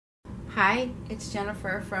Hi, it's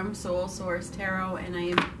Jennifer from Soul Source Tarot, and I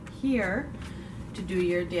am here to do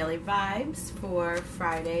your daily vibes for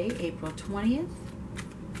Friday, April 20th.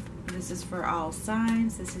 This is for all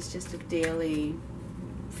signs. This is just a daily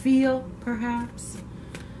feel, perhaps.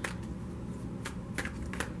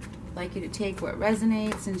 I'd like you to take what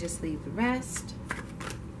resonates and just leave the rest.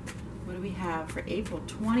 What do we have for April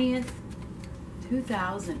 20th,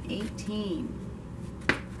 2018?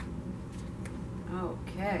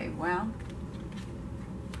 Okay, well,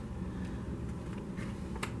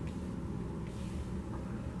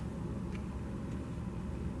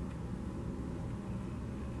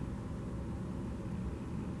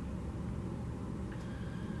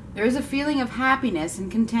 there is a feeling of happiness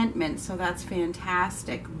and contentment, so that's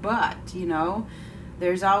fantastic. But, you know,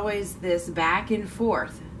 there's always this back and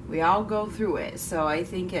forth. We all go through it. So I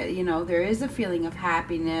think, there is a feeling of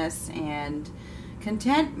happiness and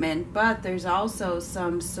contentment, but there's also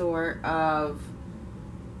some sort of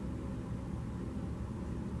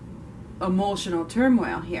emotional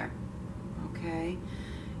turmoil here. Okay?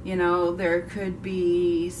 You know, there could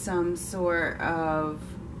be some sort of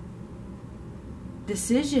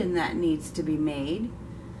decision that needs to be made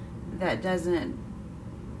that doesn't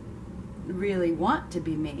really want to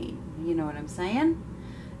be made. You know what I'm saying?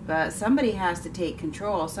 But somebody has to take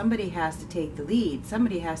control. Somebody has to take the lead.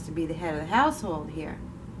 Somebody has to be the head of the household here.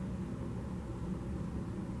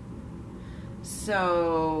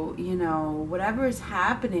 So, whatever is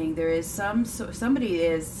happening, there is somebody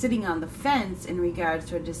is sitting on the fence in regards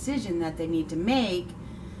to a decision that they need to make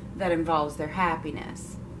that involves their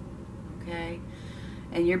happiness. Okay?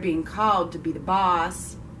 And you're being called to be the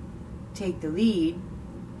boss, take the lead,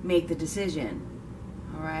 make the decision.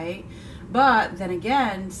 All right? But then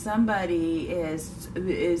again, somebody is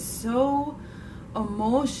so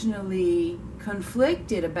emotionally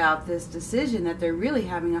conflicted about this decision that they're really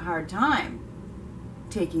having a hard time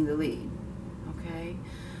taking the lead. Okay?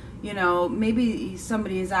 Maybe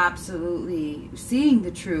somebody is absolutely seeing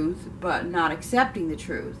the truth but not accepting the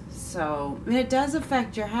truth. So, it does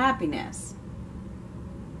affect your happiness.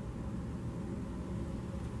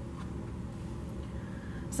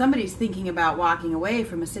 Somebody's thinking about walking away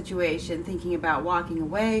from a situation, thinking about walking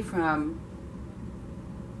away from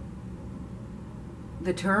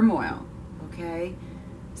the turmoil, okay?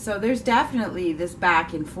 So there's definitely this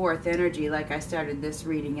back and forth energy like I started this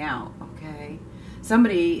reading out, okay?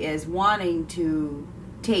 Somebody is wanting to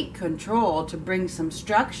take control to bring some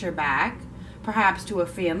structure back, perhaps to a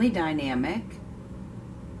family dynamic.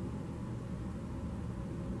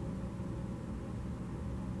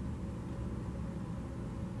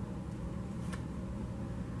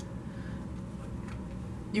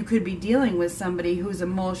 You could be dealing with somebody who's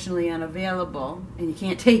emotionally unavailable and you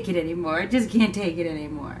can't take it anymore. Just can't take it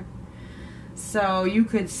anymore. So you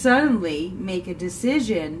could suddenly make a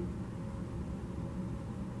decision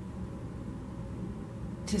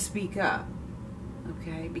to speak up,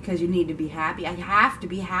 okay? Because you need to be happy. I have to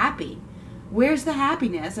be happy. Where's the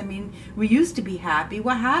happiness? I mean, we used to be happy.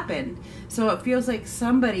 What happened? So it feels like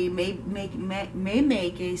somebody may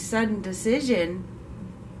make a sudden decision,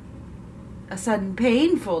 a sudden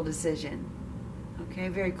painful decision, okay,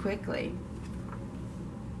 very quickly.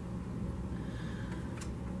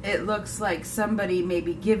 It looks like somebody may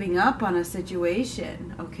be giving up on a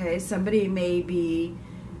situation, okay? Somebody may be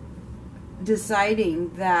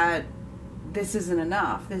deciding that this isn't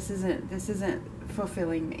enough. This isn't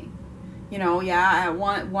fulfilling me. At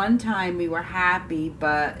one time we were happy,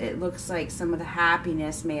 but it looks like some of the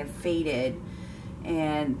happiness may have faded,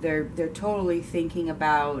 and they're totally thinking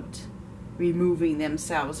about removing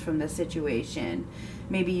themselves from the situation.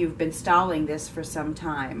 Maybe you've been stalling this for some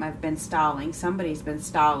time. I've been stalling. Somebody's been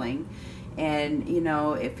stalling. And,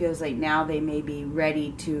 it feels like now they may be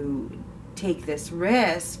ready to take this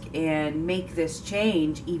risk and make this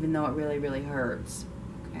change, even though it really, really hurts.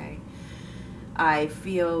 Okay? I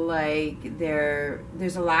feel like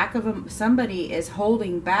there's a lack of somebody is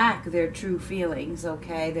holding back their true feelings,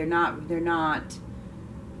 okay? They're not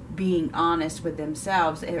being honest with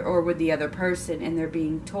themselves or with the other person, and they're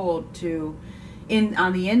being told to,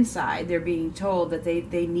 on the inside, they're being told that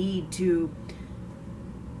they need to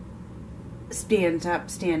stand up,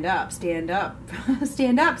 stand up, stand up,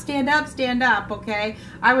 stand up, stand up, stand up, okay?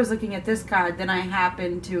 I was looking at this card, then I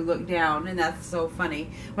happened to look down, and that's so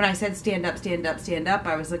funny. When I said stand up, stand up, stand up,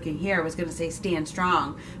 I was looking here, I was going to say stand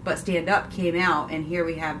strong, but stand up came out, and here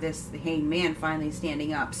we have this hanged man finally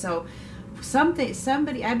standing up. So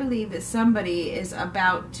I believe that somebody is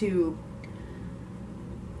about to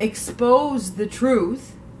expose the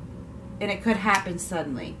truth, and it could happen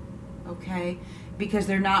suddenly, okay? Because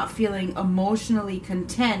they're not feeling emotionally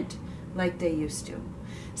content like they used to.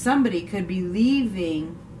 Somebody could be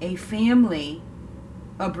leaving a family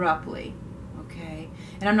abruptly, okay?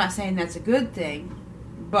 And I'm not saying that's a good thing,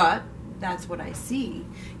 but that's what I see.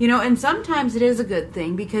 You know, and sometimes it is a good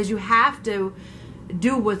thing because you have to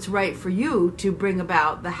do what's right for you to bring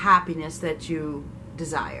about the happiness that you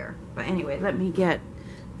desire. But anyway, let me get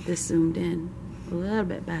this zoomed in a little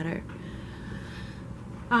bit better.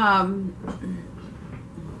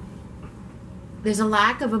 There's a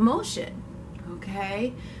lack of emotion,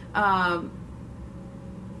 okay?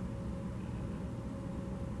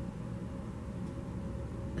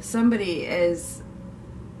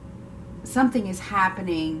 Something is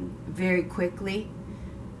happening very quickly.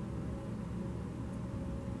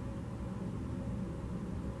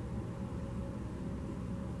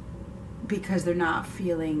 Because they're not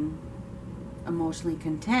feeling emotionally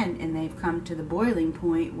content, and they've come to the boiling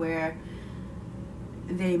point where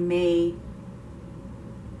they may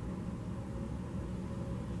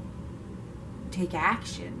take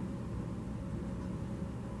action.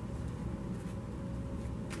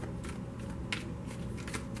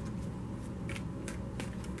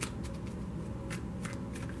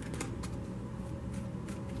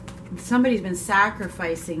 Somebody's been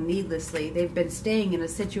sacrificing needlessly. They've been staying in a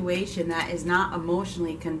situation that is not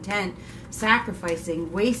emotionally content,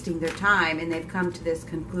 sacrificing, wasting their time, and they've come to this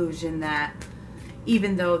conclusion that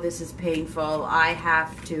even though this is painful, I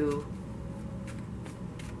have to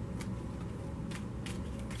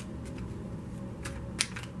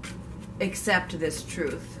accept this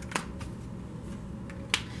truth.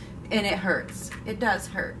 And it hurts. It does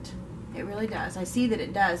hurt. It really does. I see that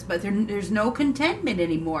it does, but there's no contentment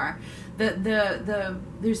anymore.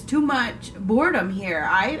 There's too much boredom here.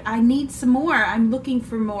 I need some more. I'm looking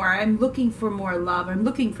for more. I'm looking for more love. I'm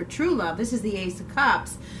looking for true love. This is the Ace of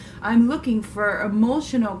Cups. I'm looking for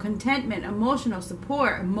emotional contentment, emotional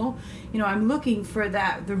support. I'm looking for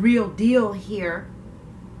the real deal here.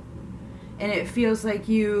 And it feels like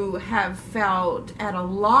you have felt at a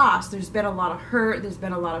loss. There's been a lot of hurt. There's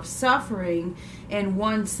been a lot of suffering in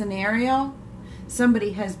one scenario.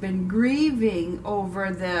 Somebody has been grieving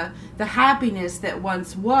over the happiness that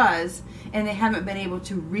once was, and they haven't been able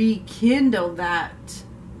to rekindle that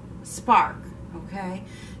spark, okay?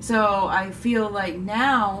 So I feel like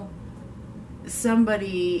now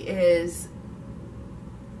somebody is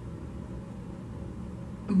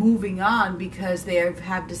moving on because they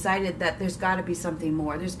have decided that there's got to be something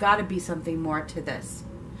more. There's got to be something more to this.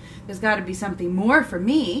 There's got to be something more for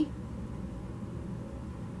me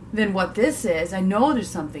than what this is. I know there's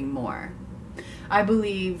something more. I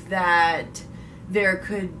believe that there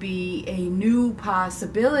could be a new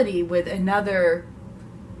possibility with another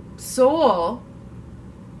soul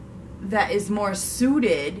that is more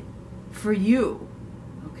suited for you,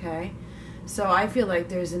 okay? So I feel like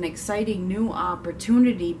there's an exciting new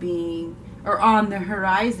opportunity on the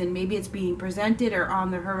horizon. Maybe it's being presented or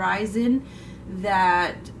on the horizon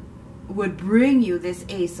that would bring you this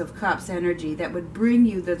Ace of Cups energy, that would bring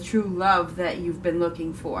you the true love that you've been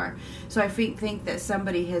looking for. So I think that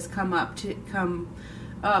somebody has come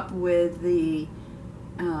up with the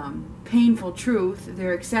painful truth.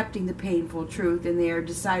 They're accepting the painful truth, and they are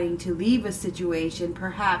deciding to leave a situation,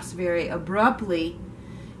 perhaps very abruptly,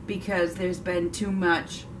 because there's been too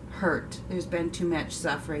much hurt, there's been too much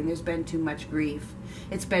suffering, there's been too much grief,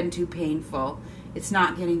 it's been too painful, it's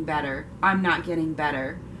not getting better, I'm not getting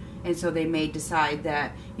better. And so they may decide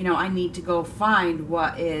that, I need to go find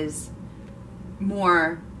what is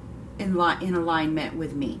more in alignment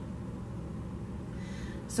with me.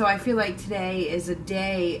 So I feel like today is a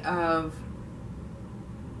day of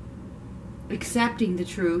accepting the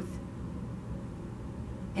truth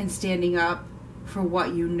and standing up for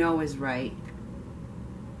what you know is right.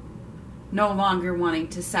 No longer wanting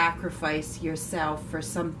to sacrifice yourself for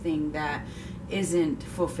something that isn't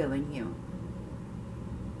fulfilling you.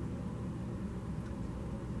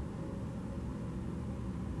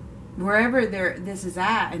 Wherever this is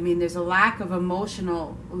at, there's a lack of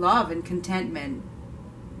emotional love and contentment.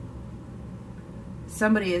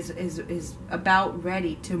 Somebody is about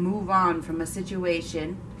ready to move on from a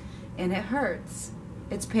situation, and it hurts.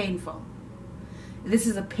 It's painful. This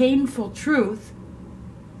is a painful truth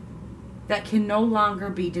that can no longer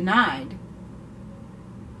be denied.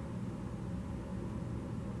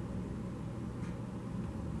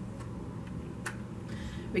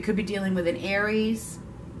 We could be dealing with an Aries,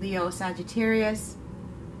 Leo, Sagittarius.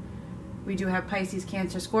 We do have Pisces,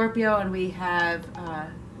 Cancer, Scorpio, and we have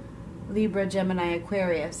Libra, Gemini,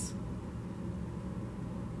 Aquarius.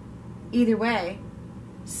 Either way,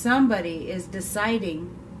 somebody is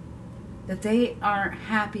deciding that they aren't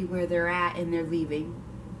happy where they're at and they're leaving.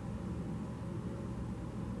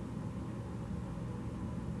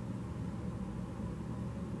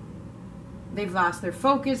 They've lost their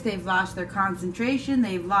focus, they've lost their concentration,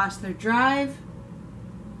 they've lost their drive.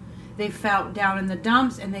 They felt down in the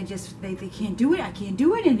dumps and they can't do it. I can't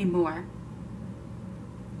do it anymore.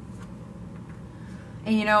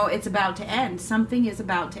 And you know, it's about to end. Something is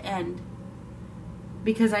about to end.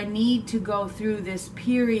 Because I need to go through this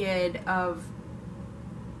period of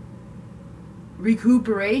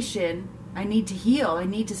recuperation. I need to heal. I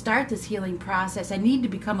need to start this healing process. I need to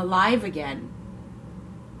become alive again.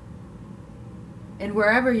 And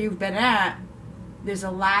wherever you've been at, there's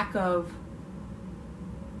a lack of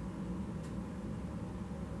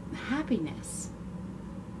happiness.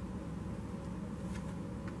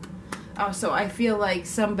 Oh, so I feel like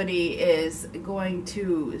somebody is going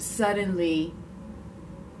to suddenly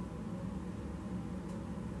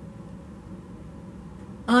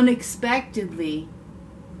unexpectedly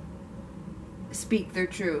speak their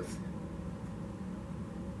truth.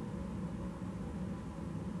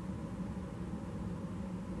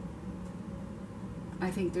 I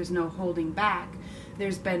think there's no holding back.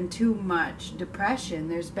 There's been too much depression.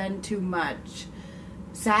 There's been too much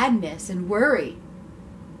sadness and worry.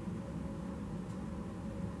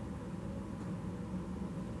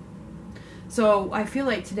 So I feel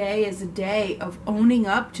like today is a day of owning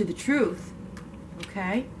up to the truth.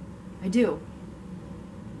 Okay? I do.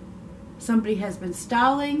 Somebody has been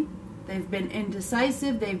stalling. They've been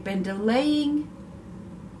indecisive. They've been delaying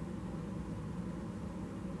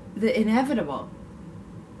the inevitable.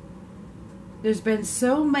 There's been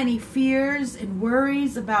so many fears and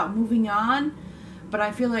worries about moving on, but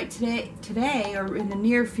I feel like today or in the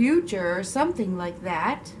near future or something like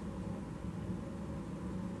that,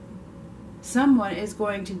 someone is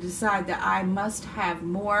going to decide that I must have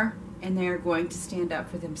more, and they're going to stand up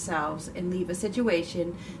for themselves and leave a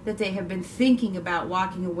situation that they have been thinking about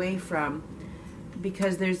walking away from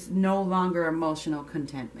because there's no longer emotional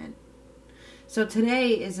contentment. So today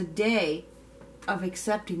is a day of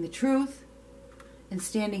accepting the truth and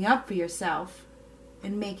standing up for yourself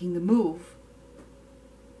and making the move.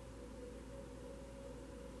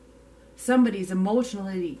 Somebody's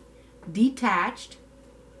emotionally detached.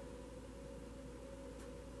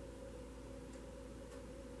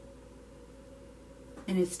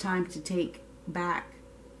 And it's time to take back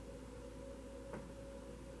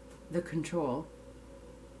the control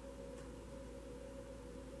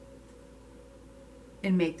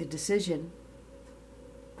and make the decision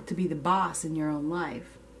to be the boss in your own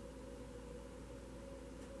life.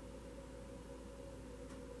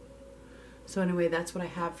 So anyway, that's what I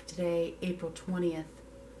have for today, April 20th.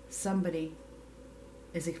 Somebody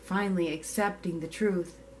is finally accepting the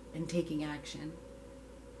truth and taking action.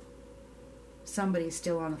 Somebody's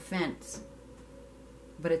still on the fence,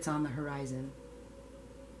 but it's on the horizon.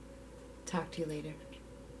 Talk to you later.